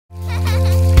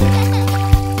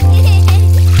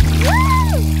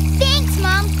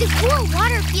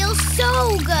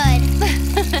so good.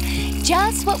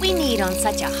 Just what we need on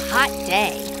such a hot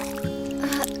day.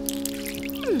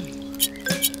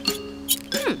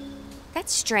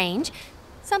 That's strange.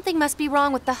 Something must be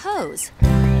wrong with the hose.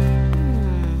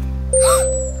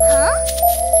 Huh?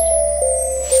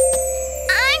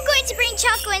 I'm going to bring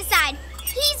Choco inside.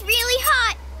 He's really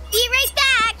hot. Be right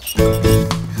back.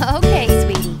 Okay,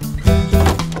 sweetie.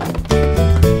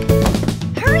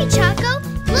 Hurry, Choco.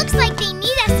 Looks like they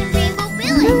need us in Rainbow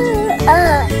Village.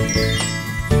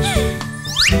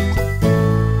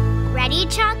 Ready,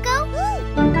 Choco?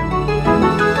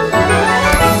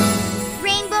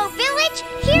 Rainbow Village,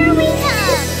 here we come.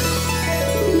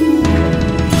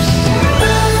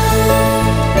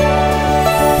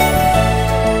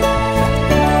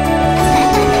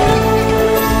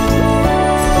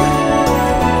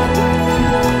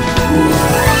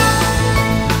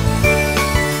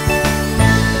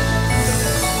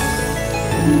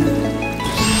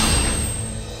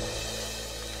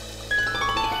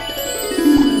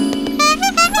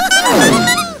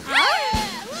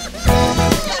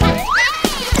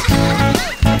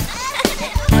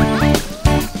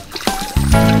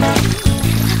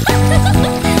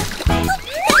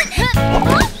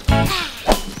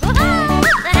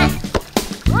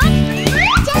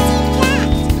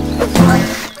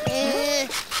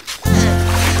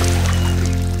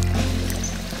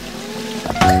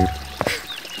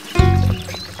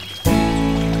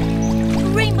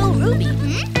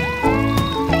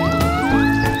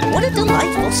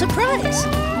 Surprise!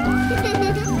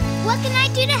 What can I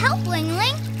do to help, Ling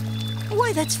Ling?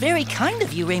 Why, that's very kind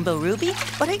of you, Rainbow Ruby,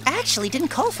 but I actually didn't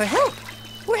call for help.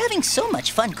 We're having so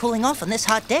much fun cooling off on this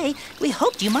hot day, we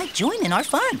hoped you might join in our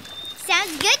fun.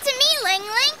 Sounds good to me, Ling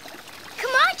Ling.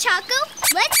 Come on, Choco.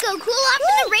 Let's go cool off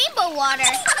in the rainbow water.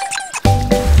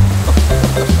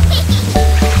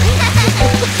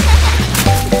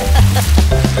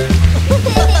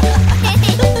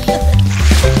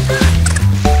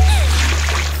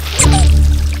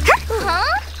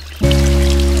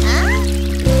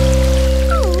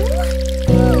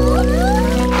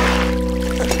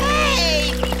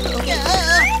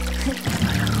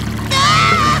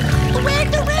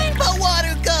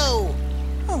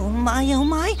 Oh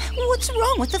my, what's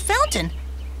wrong with the fountain?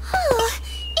 Oh,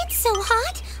 it's so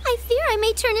hot. I fear I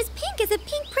may turn as pink as a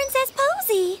pink Princess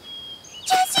Posy.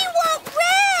 Jessie won't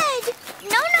red!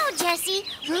 No, Jessie.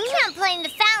 We can't play in the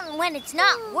fountain when it's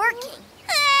not working.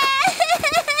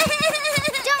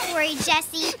 Don't worry,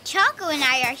 Jessie. Choco and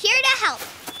I are here to help.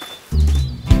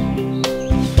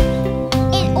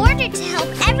 In order to help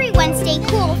everyone stay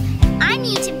cool, I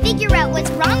need to figure out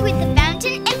what's wrong with the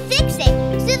fountain and fix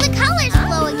it so the colors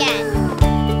flow again.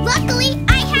 Luckily,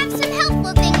 I have some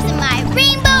helpful things in my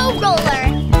rainbow roller.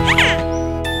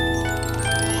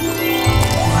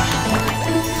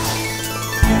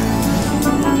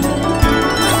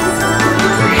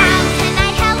 How can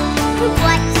I help?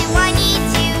 What do I need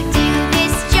to do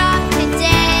this job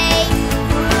today?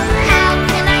 How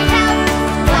can I help?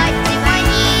 What do I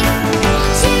need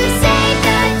to save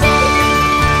the day?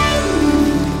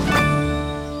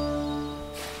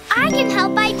 I can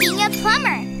help by being a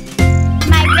plumber.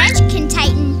 My wrench can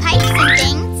tighten pipes and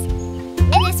things.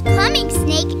 And this plumbing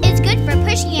snake is good for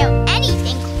pushing out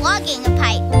anything clogging a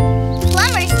pipe.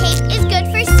 Plumber's tape is good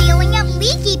for sealing up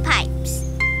leaky pipes.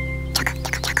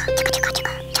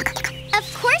 Of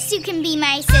course you can be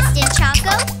my assistant,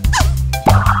 Choco.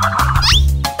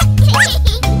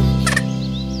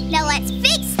 Now let's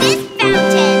fix this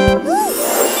fountain.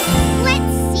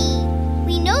 Let's see.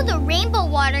 We know the rainbow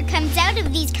water comes out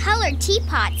of these colored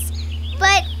teapots.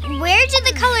 But where do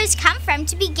the colors come from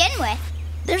to begin with?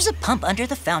 There's a pump under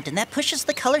the fountain that pushes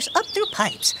the colors up through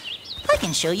pipes. I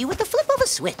can show you with the flip of a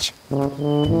switch.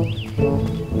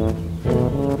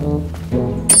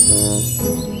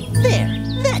 There,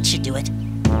 that should do it.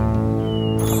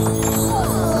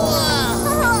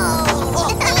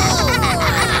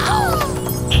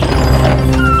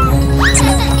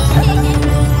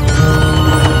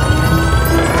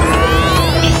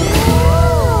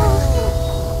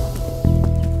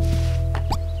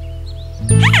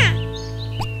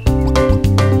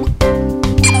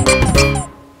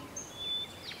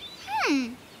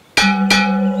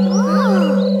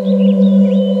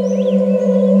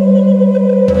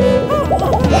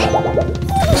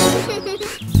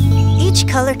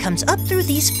 Color comes up through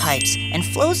these pipes and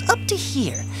flows up to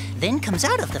here, then comes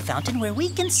out of the fountain where we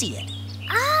can see it.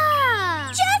 Ah!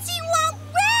 Jessie won't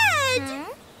red!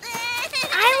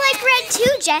 I like red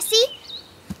too, Jessie.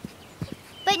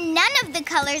 But none of the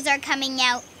colors are coming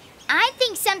out. I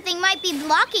think something might be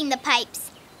blocking the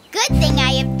pipes. Good thing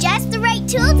I have just the right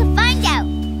tool to find out.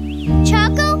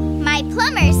 Choco, my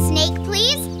plumber's snake,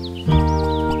 please.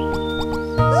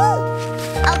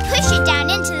 I'll push it down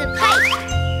into the pipe.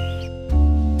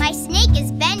 My snake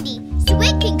is bendy, so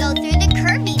it can go through the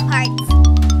curvy parts.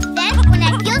 Then, when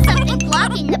I feel something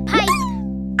blocking the pipe,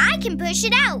 I can push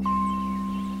it out.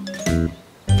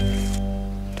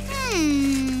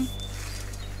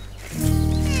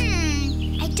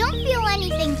 I don't feel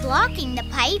anything blocking the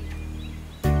pipe.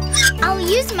 I'll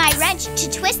use my wrench to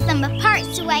twist them apart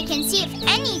so I can see if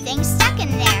anything's stuck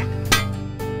in there.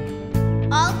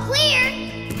 All clear.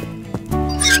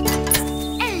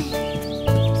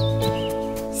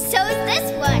 So's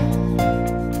this one.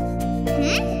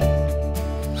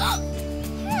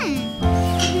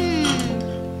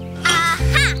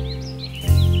 Aha!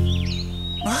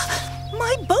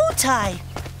 My bow tie!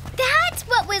 That's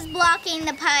what was blocking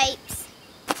the pipes.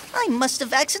 I must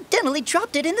have accidentally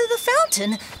dropped it into the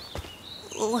fountain.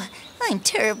 Oh, I'm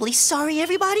terribly sorry,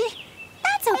 everybody.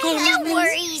 That's okay, No Lemons.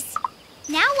 worries.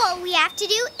 Now all we have to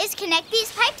do is connect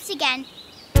these pipes again.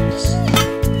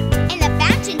 And the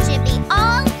fountain should be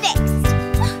all fixed.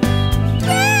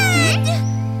 Red!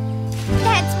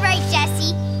 That's right,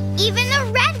 Jessie. Even the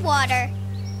red water.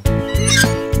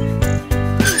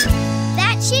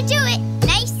 That should do it.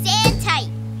 Nice and tight.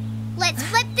 Let's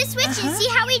flip the switch and see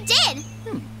how we did.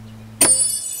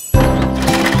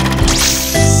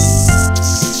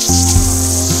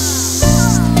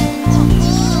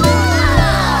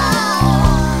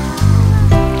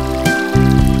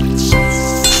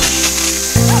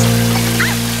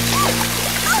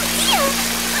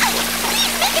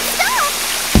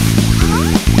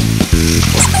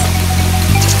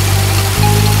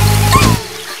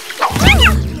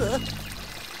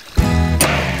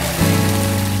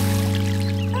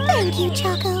 Thank you,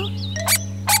 Choco.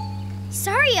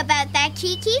 Sorry about that,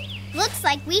 Kiki. Looks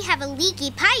like we have a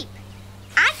leaky pipe.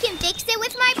 I can fix it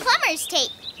with my plumber's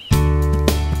tape.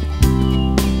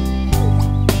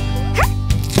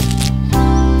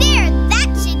 There, that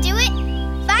should do it.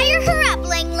 Fire her up,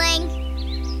 Ling Ling.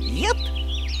 Yep.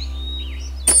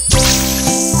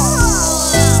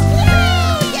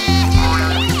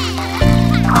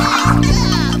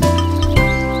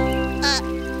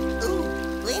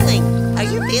 Ling Ling, are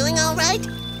you feeling all right?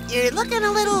 You're looking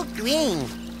a little green.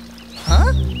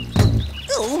 Huh?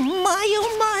 Oh my,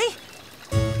 oh my.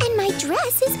 And my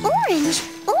dress is orange.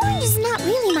 Orange is not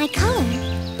really my color.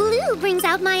 Blue brings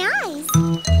out my eyes.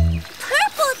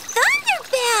 Purple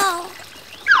thunderbell!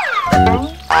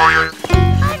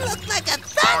 I look like a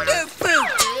thunder fruit.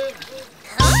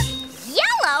 Huh?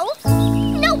 Yellow?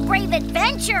 No brave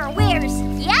adventurer wears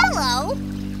yellow.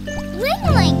 Ling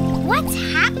Ling, what's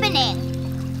happening?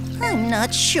 I'm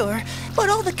not sure, but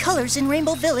all the colors in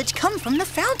Rainbow Village come from the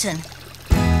fountain.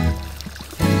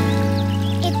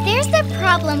 If there's a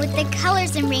problem with the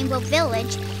colors in Rainbow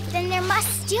Village, then there must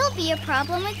still be a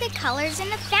problem with the colors in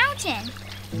the fountain.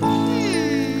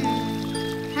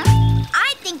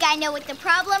 I think I know what the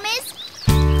problem is.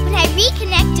 When I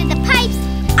reconnected the pipes,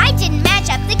 I didn't match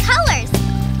up the colors.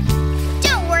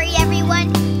 Don't worry,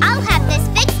 everyone. I'll have this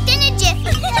fixed in a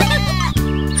jiffy.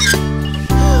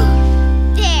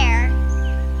 There.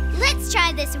 Let's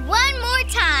try this one more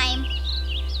time.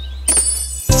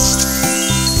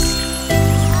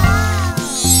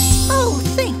 Oh,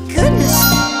 thank goodness.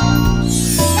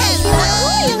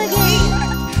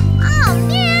 Oh,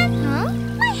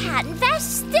 man. My hat and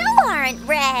vest still aren't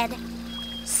red.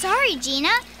 Sorry,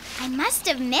 Gina. I must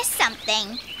have missed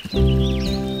something.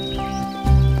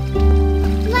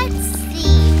 Let's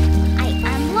see. I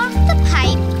unlocked the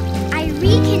pipe, I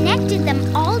reconnected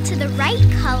them all to the right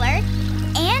color,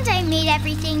 and I made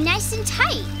everything nice and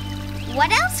tight.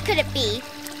 What else could it be?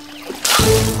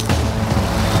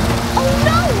 Oh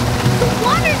no! The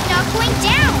water's not going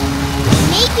down.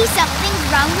 Maybe something's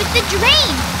wrong with the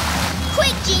drain.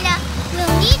 Quick, Gina.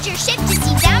 We'll need your ship to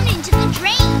see down into the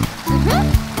drain.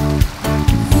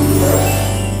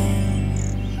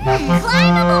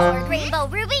 Climb aboard, Rainbow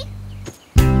Ruby.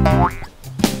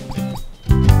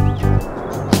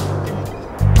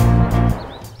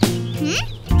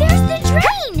 There's the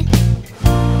drain.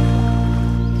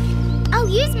 I'll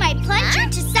use my plunger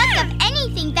to suck up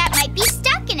anything that might be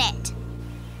stuck in it.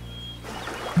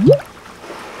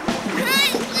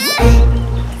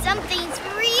 Something's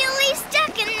really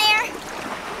stuck in there.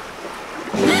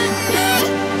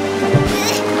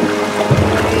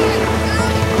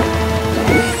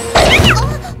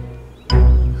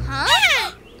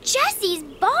 Huh? Jesse's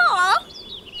ball?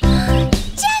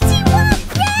 Jessie won't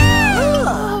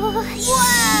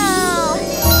Whoa!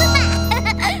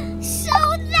 So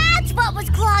that's what was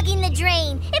clogging the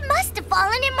drain. It must have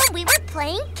fallen in when we were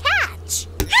playing catch.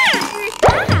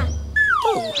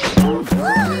 Whoa!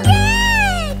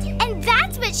 Red! And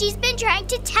that's what she's been trying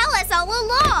to tell us all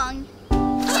along.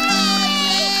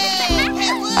 Yay!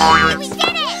 We did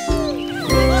it!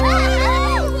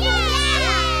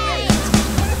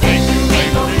 Thank you,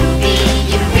 Rainbow Ruby,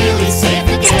 you really saved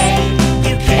the day.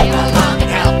 You came along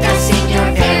and helped us in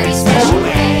your very special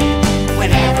way.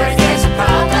 Whenever there's a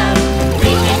problem,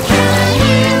 we can count on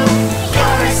you.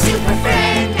 You're a super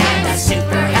friend and a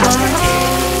super helper too.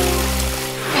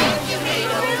 Thank you,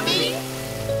 Rainbow Ruby.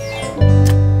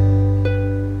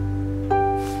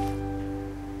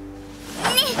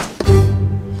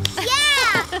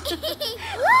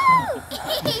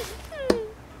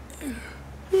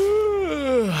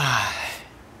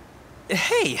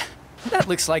 Hey, that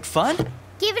looks like fun.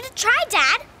 Give it a try,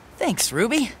 Dad. Thanks,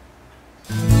 Ruby.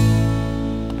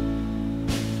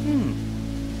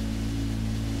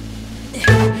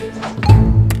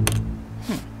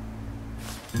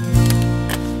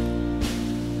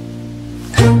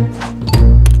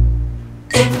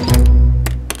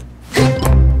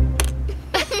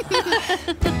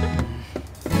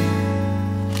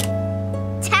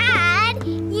 Dad,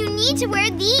 you need to wear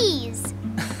these.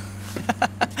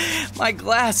 My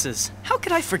glasses. How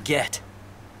could I forget?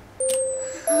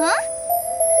 Huh?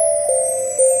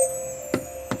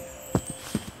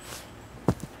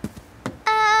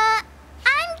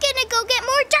 I'm gonna go get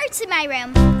more darts in my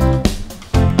room.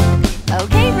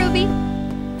 Okay, Ruby.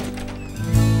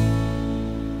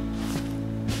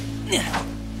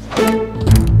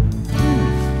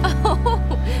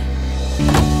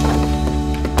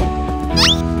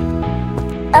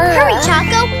 Hurry,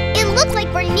 Choco! It looks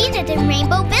like we're needed in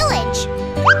Rainbow Village.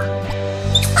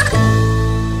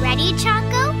 Ready,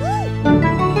 Choco?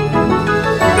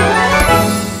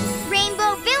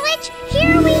 Rainbow Village,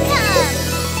 here we come!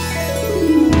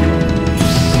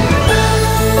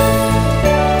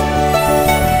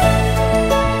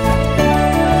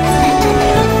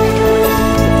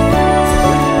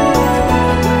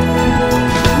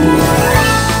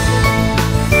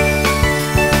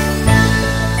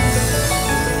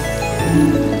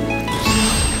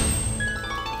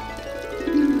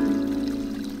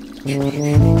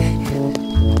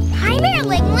 Hi there,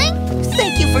 Ling Ling.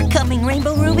 Thank you for coming,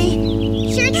 Rainbow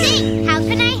Ruby. Sure thing. How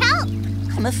can I help?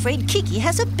 I'm afraid Kiki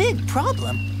has a big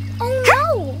problem. Oh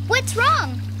no! What's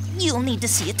wrong? You'll need to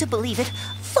see it to believe it.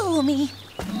 Follow me.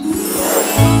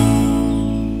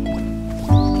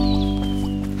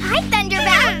 Hi,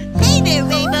 Thunderbell. Hey there,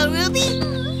 Rainbow Ruby.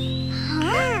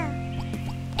 Huh?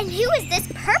 And who is this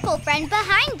purple friend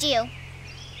behind you?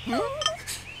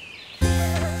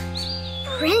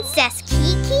 Princess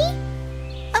Kiki?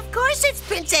 Of course it's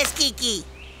Princess Kiki.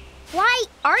 Why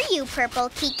are you purple,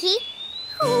 Kiki?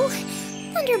 Oh,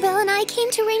 Thunderbell and I came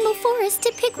to Rainbow Forest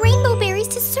to pick rainbow berries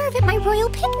to serve at my royal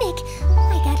picnic.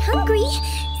 I got hungry,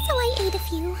 so I ate a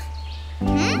few.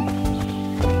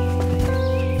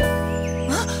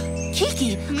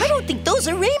 Kiki, I don't think those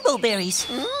are rainbow berries.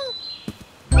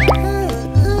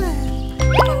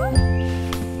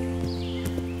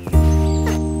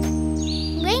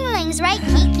 Ling Ling's right,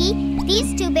 Kiki.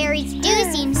 These two berries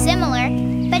do seem similar,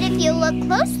 but if you look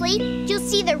closely, you'll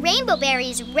see the rainbow berry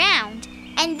is round,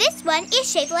 and this one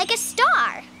is shaped like a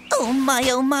star. Oh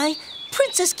my.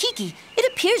 Princess Kiki, it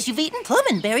appears you've eaten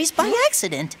Plumenberries by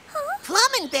accident.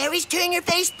 Plumenberries turn your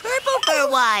face purple for a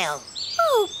while.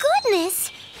 Oh,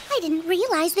 goodness. I didn't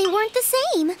realize they weren't the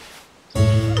same.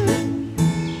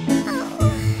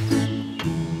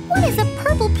 What is a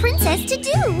purple princess to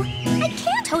do? I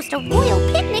can't host a royal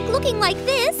picnic looking like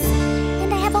this.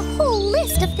 And I have a whole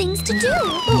list of things to do.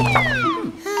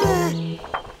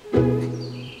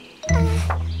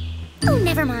 Oh,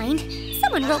 never mind.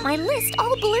 Someone wrote my list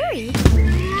all blurry.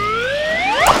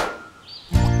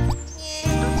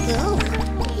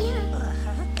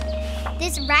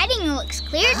 This writing looks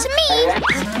clear to me.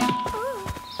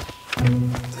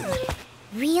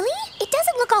 Really? It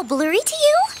doesn't look all blurry to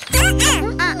you?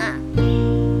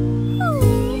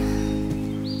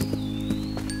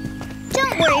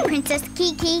 Don't worry, Princess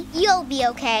Kiki. You'll be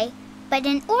okay. But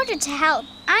in order to help,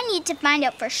 I need to find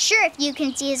out for sure if you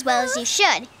can see as well as you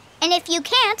should. And if you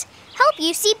can't, help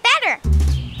you see better.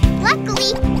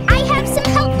 Luckily, I have some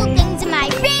helpful things in my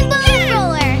rainbow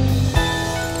roller.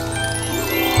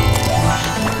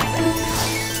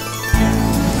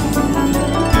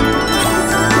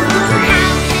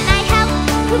 How can I help?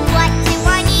 What do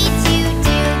I need to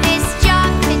do this job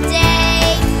today?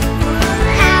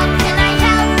 How can I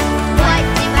help? What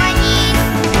do I need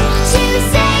to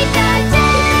save the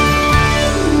day?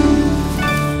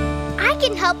 I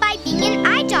can help by being an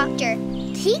eye doctor.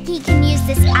 Kiki can use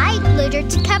this eye occluder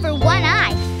to cover one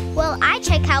eye, Well, I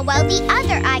check how well the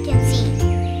other eye can see.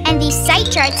 And these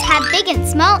sight charts have big and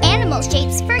small animal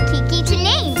shapes for Kiki to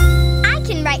name. I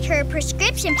can write her a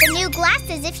prescription for new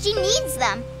glasses if she needs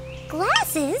them.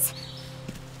 Glasses?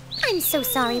 I'm so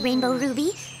sorry, Rainbow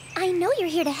Ruby. I know you're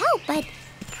here to help, but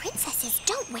princesses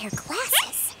don't wear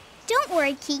glasses. Don't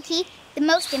worry, Kiki. The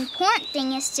most important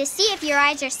thing is to see if your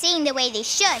eyes are seeing the way they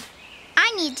should.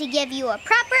 I need to give you a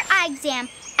proper eye exam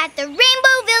at the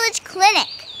Rainbow Village Clinic.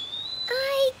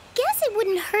 I guess it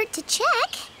wouldn't hurt to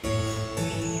check.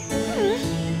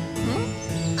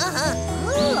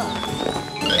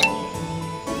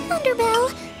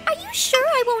 Thunderbell, are you sure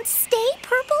I won't stay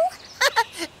purple?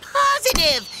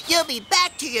 Positive! You'll be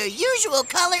back to your usual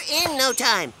color in no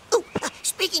time. Ooh,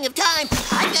 speaking of time,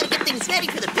 I've got to get things ready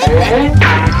for the picnic.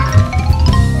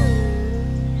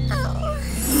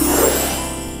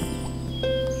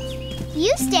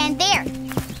 You stand there.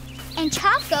 And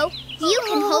Choco, you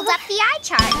can hold up the eye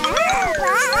chart.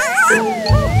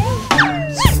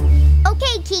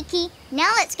 Okay, Kiki.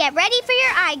 Now let's get ready for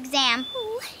your eye exam.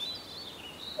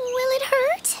 Will it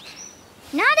hurt?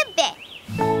 Not a bit.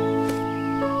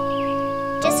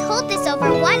 Just hold this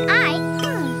over one eye.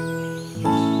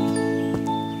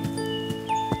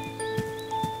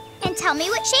 And tell me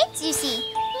what shapes you see.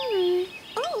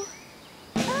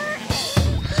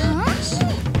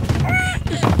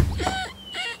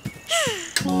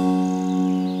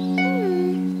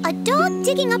 A dog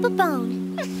digging up a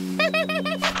bone.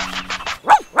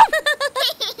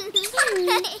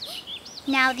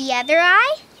 Now the other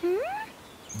eye.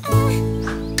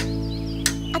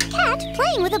 A cat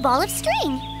playing with a ball of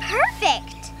string.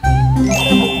 Perfect.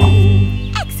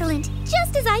 Excellent,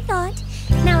 just as I thought.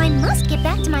 Now I must get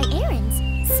back to my errands.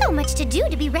 So much to do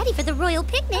to be ready for the royal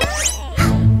picnic.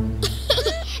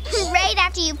 Right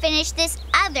after you finish this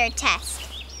other test.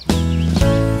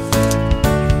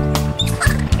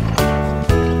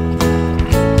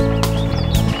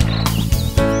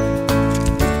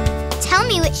 Tell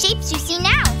me what shapes you see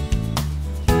now.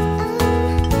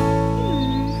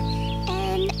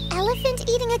 An elephant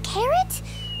eating a carrot?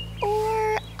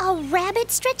 Or a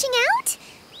rabbit stretching out?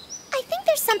 I think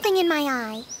there's something in my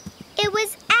eye. It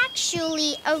was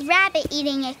actually a rabbit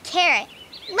eating a carrot.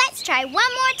 Let's try one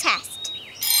more test.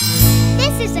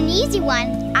 This is an easy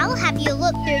one. I'll have you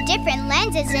look through different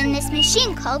lenses in this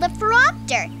machine called a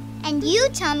phoropter. And you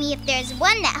tell me if there's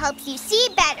one that helps you see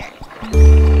better.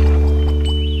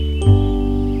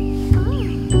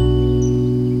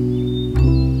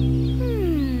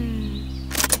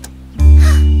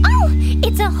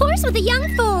 It's a horse with a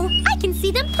young foal. I can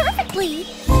see them perfectly.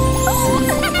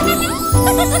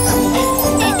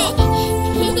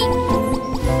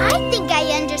 I think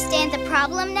I understand the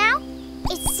problem now.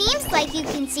 It seems like you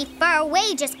can see far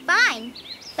away just fine.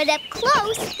 But up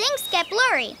close, things get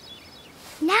blurry.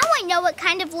 Now I know what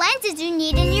kind of lenses you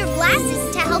need in your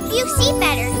glasses to help you see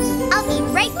better. I'll be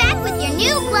right back with your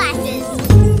new glasses.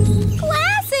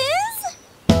 Glasses?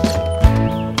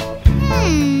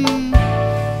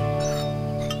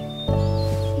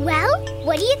 Well,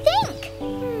 what do you think?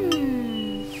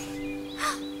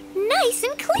 Nice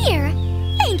and clear.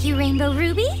 Thank you, Rainbow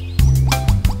Ruby.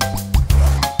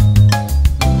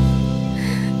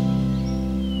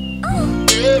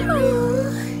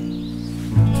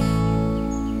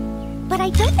 But I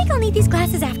don't think I'll need these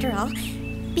glasses after all,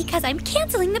 because I'm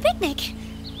canceling the picnic.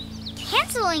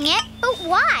 Canceling it? But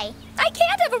why? I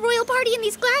can't have a royal party in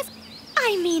these glasses.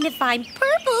 I mean, if I'm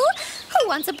purple, who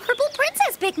wants a purple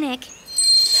princess picnic?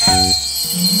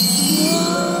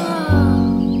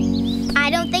 I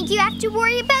don't think you have to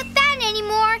worry about that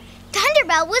anymore.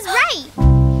 Thunderbell was right.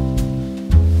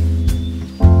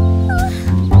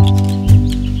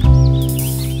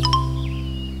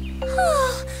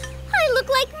 Oh, I look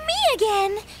like me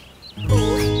again.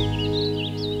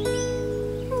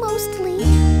 Mostly.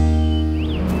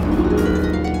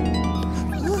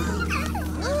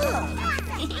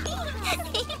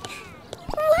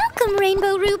 Welcome,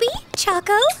 Rainbow Ruby.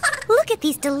 Choco, look at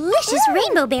these delicious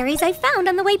rainbow berries I found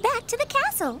on the way back to the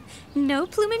castle. No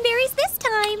Plumenberries this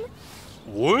time.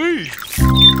 Wait!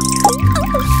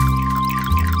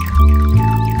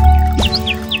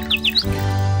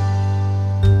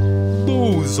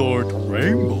 Those aren't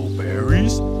rainbow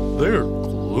berries. They're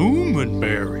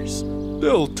Plumenberries.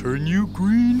 They'll turn you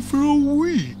green for a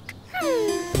week.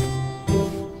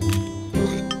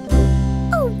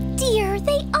 Oh dear,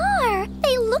 they are.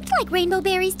 They looked like rainbow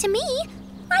berries to me.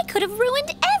 I could have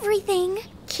ruined everything.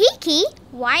 Kiki,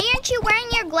 why aren't you wearing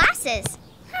your glasses?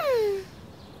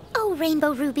 Oh,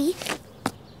 Rainbow Ruby.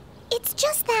 It's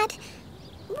just that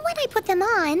when I put them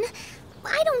on,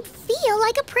 I don't feel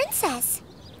like a princess.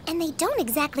 and they don't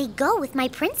exactly go with my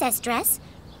princess dress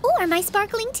or my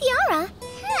sparkling tiara.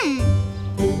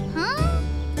 Huh?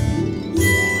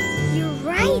 You're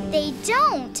right, they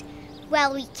don't.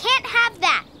 Well, we can't have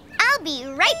that. I'll be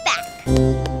right back.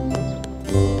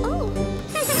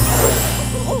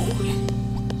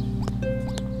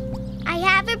 I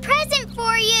have a present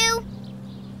for you.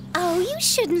 Oh, you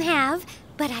shouldn't have,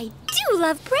 but I do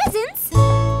love presents.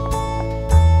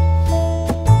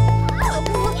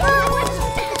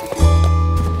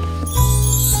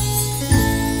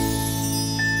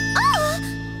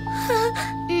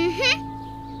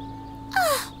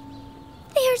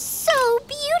 They're so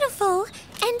beautiful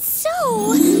and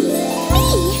so me.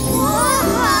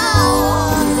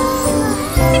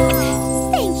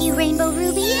 Thank you, Rainbow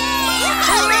Ruby.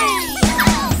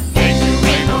 Thank you,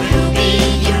 Rainbow Ruby,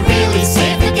 you really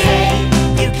saved the day.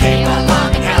 You came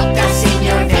along and helped us in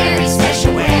your very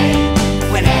special way.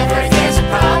 Whenever there's a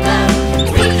problem,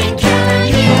 we can count on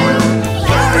you.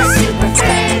 You're a super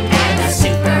friend and a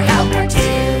super helper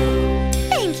too.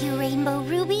 Thank you, Rainbow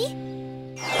Ruby.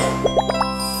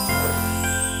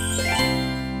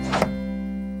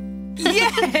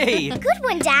 Yay! Good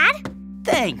one, Dad.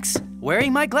 Thanks.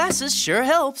 Wearing my glasses sure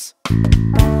helps.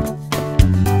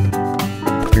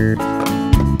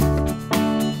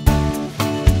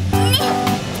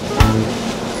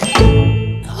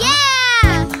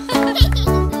 Yeah!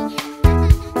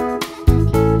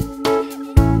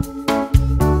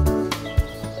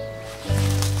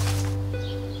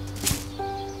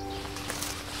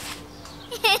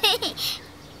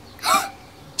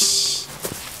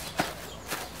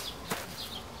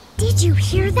 Did you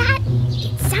hear that?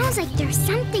 It sounds like there's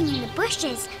something in the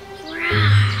bushes.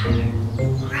 Rawr,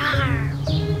 rawr.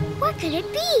 What could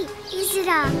it be? Is it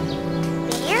a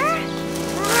bear?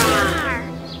 Rawr,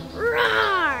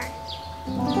 rawr.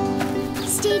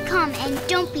 Stay calm and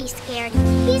don't be scared.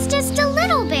 He's just a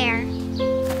little bear.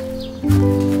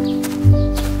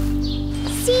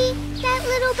 See, that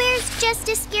little bear's just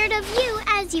as scared of you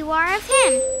as you are of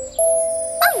him.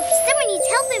 Oh, someone needs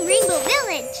help in Rainbow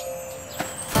Village.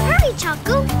 Hurry,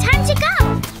 Choco, time to go.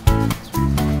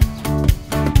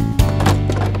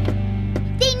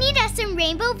 They need us in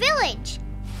Rainbow Village.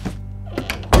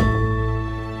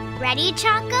 Ready,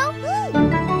 Choco?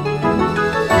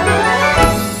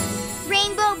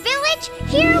 Rainbow Village,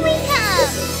 here we come!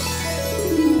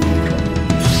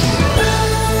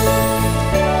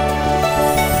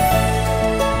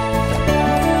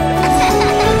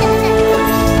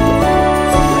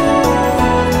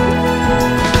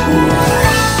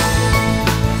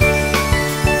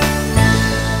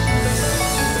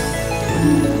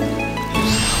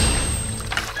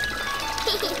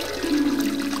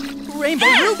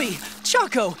 Rainbow Ruby!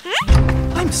 Choco!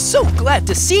 I'm so glad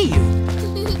to see you!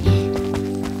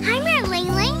 Hi there,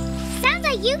 Ling Ling. Sounds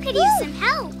like you could use some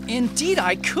help. Indeed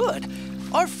I could.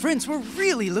 Our friends were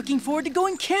really looking forward to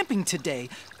going camping today.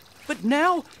 But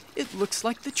now, it looks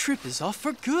like the trip is off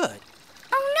for good.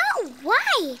 Oh no,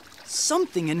 why?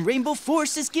 Something in Rainbow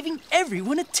Forest is giving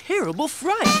everyone a terrible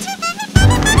fright.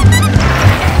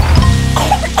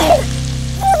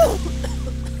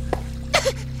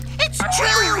 It's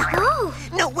true!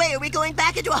 No way are we going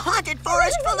back into a haunted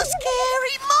forest full of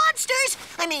scary monsters!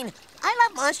 I mean, I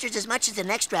love monsters as much as the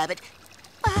next rabbit,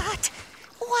 but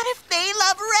what if they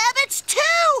love rabbits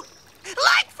too?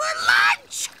 Like for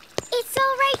lunch! It's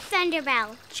all right,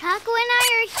 Thunderbell. Choco and I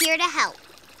are here to help.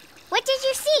 What did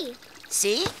you see?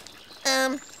 See?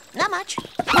 Not much.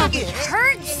 I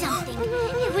heard something.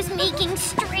 It was making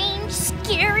strange,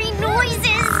 scary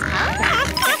noises.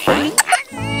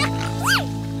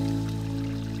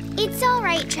 It's all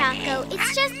right, Choco.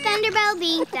 It's just Thunderbell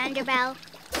being Thunderbell.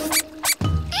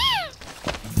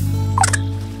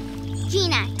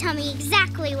 Gina, tell me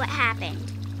exactly what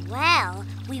happened. Well,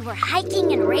 we were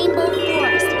hiking in Rainbow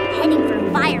Forest, heading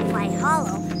for Firefly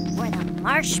Hollow, where the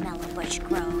marshmallow bush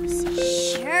grows.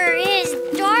 Sure is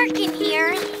dark in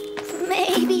here.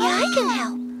 Maybe I can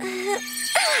help.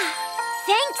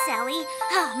 Thanks, Ellie.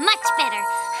 Oh, much better.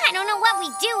 I don't know what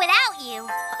we'd do without you.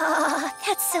 Oh,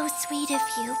 that's so sweet of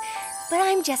you. But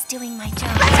I'm just doing my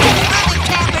job. Let's get it moving,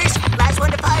 campers! Last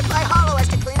one to Firefly Hollow has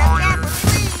to clean up camp with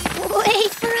me.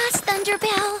 Wait for us,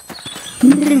 Thunderbell.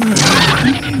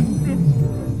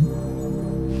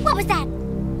 What was that?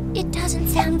 It doesn't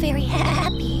sound very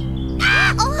happy.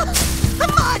 Oh, a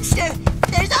monster!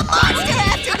 There's a monster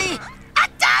after me!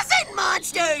 1,000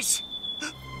 monsters!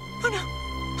 Oh no,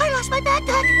 I lost my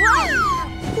backpack.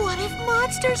 What if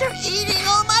monsters are eating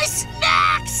all my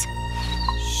snacks?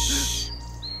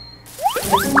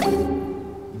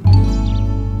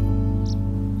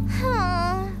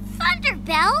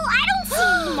 Thunderbell, I don't see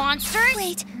any monsters.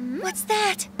 Wait, What's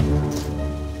that?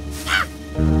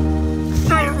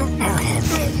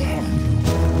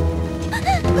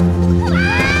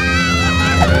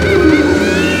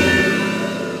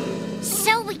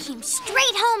 So we came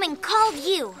straight home and called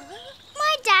you.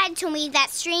 My dad told me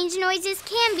that strange noises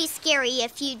can be scary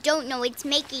if you don't know what's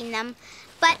making them.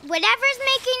 But whatever's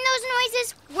making those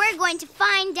noises, we're going to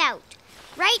find out.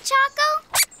 Right, Choco?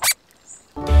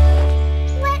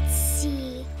 Let's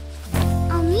see.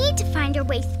 I'll need to find our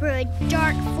way through a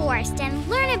dark forest and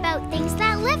learn about things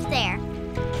that live there.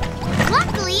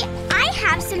 Luckily, I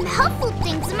have some helpful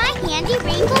things in my handy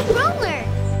rainbow roller.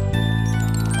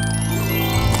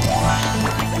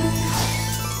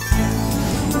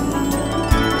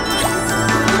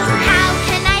 How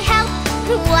can I help?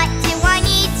 What do I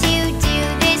need to do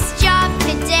this job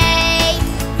today?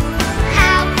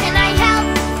 How can I help?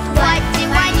 What do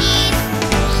I need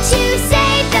to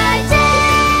save the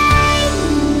day?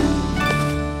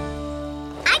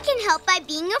 I can help by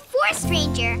being a forest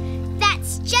ranger.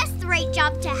 That's just the right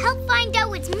job to help find out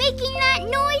what's making that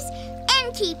noise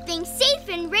and keep things safe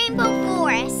in Rainbow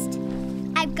Forest.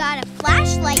 I've got a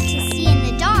flashlight to see in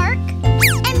the dark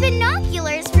and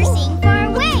binoculars for seeing far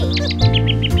away.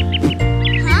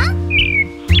 Huh?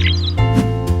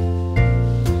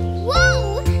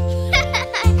 Whoa!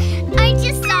 I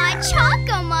just saw a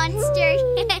Choco monster.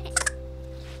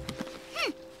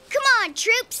 Come on,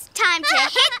 troops. Time to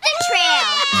hit the trail.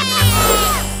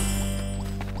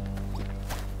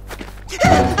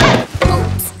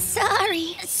 Oops, sorry.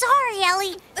 Sorry,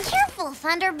 Ellie. Careful,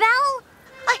 Thunderbell.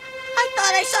 I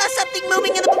thought I saw something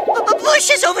moving in the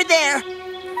bushes over there.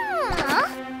 Huh?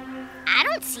 I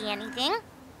don't see anything.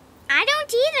 I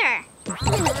don't either.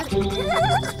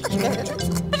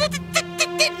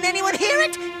 Didn't anyone hear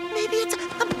it? Maybe it's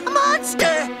a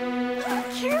monster.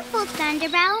 Careful,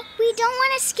 Thunderbell. We don't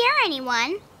want to scare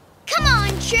anyone. Come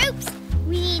on, troops.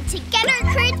 We need to get our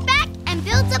courage back and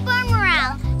build up our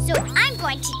morale. So I'm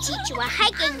going to teach you a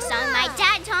hiking song my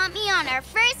dad taught me on our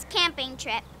first camping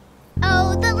trip.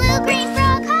 Oh, the little green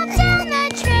frog hopped down the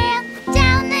trail,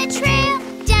 down the trail,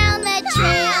 down the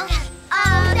trail.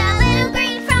 Oh, the little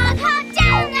green frog hopped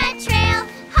down the trail,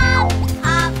 hop,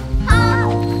 hop, hop.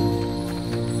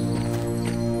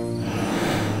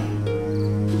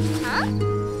 Huh?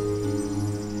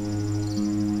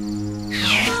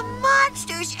 The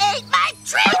monsters ate my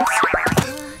treats!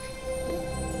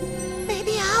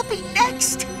 Maybe I'll be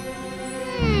next.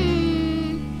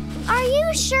 Are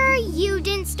you sure you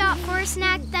didn't stop for a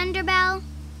snack, Thunderbell?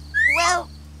 Well,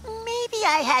 maybe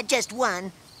I had just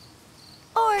one.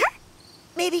 Or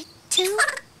maybe two.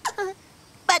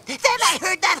 But then I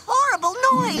heard that horrible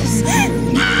noise.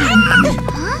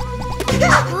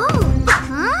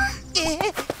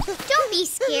 Don't be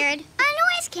scared. A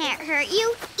noise can't hurt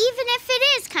you, even if it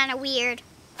is kind of weird.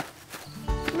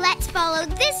 Let's follow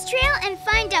this trail and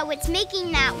find out what's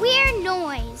making that weird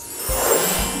noise.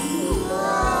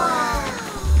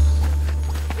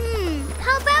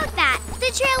 How about that?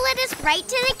 The trail led us right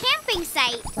to the camping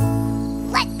site.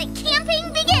 Let the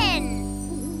camping begin!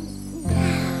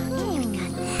 You've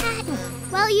got that.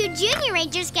 While you junior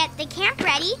rangers get the camp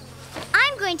ready,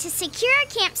 I'm going to secure a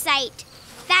campsite.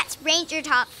 That's ranger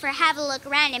talk for have a look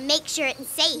around and make sure it's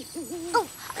safe. Oh,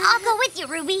 I'll go with you,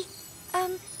 Ruby.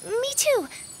 Me too.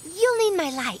 You'll need my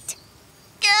light.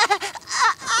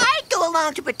 I'd go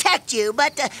along to protect you,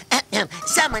 but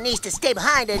someone needs to stay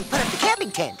behind and put up the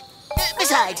camping tent.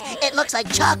 Besides, it looks like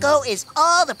Choco is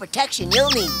all the protection you'll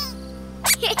need.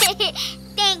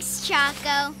 Thanks,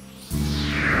 Choco.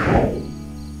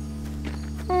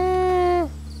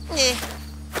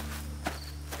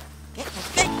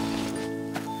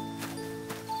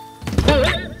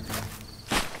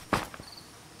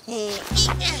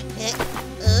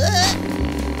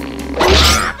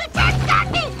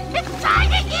 It's trying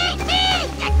to eat me!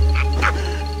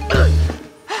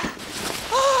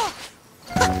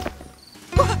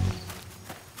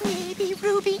 Maybe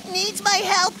Ruby needs my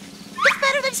help. It's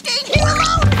better than staying here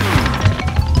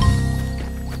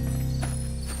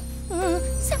alone.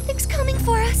 Something's coming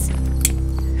for us.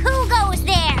 Who goes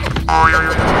there? I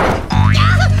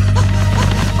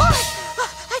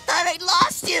thought I'd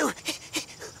lost you.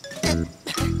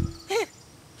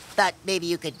 Thought maybe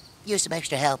you could use some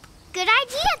extra help. Good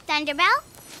idea, Thunderbell.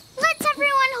 Let's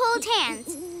everyone hold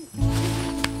hands.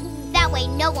 That way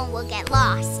no one will get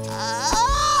lost.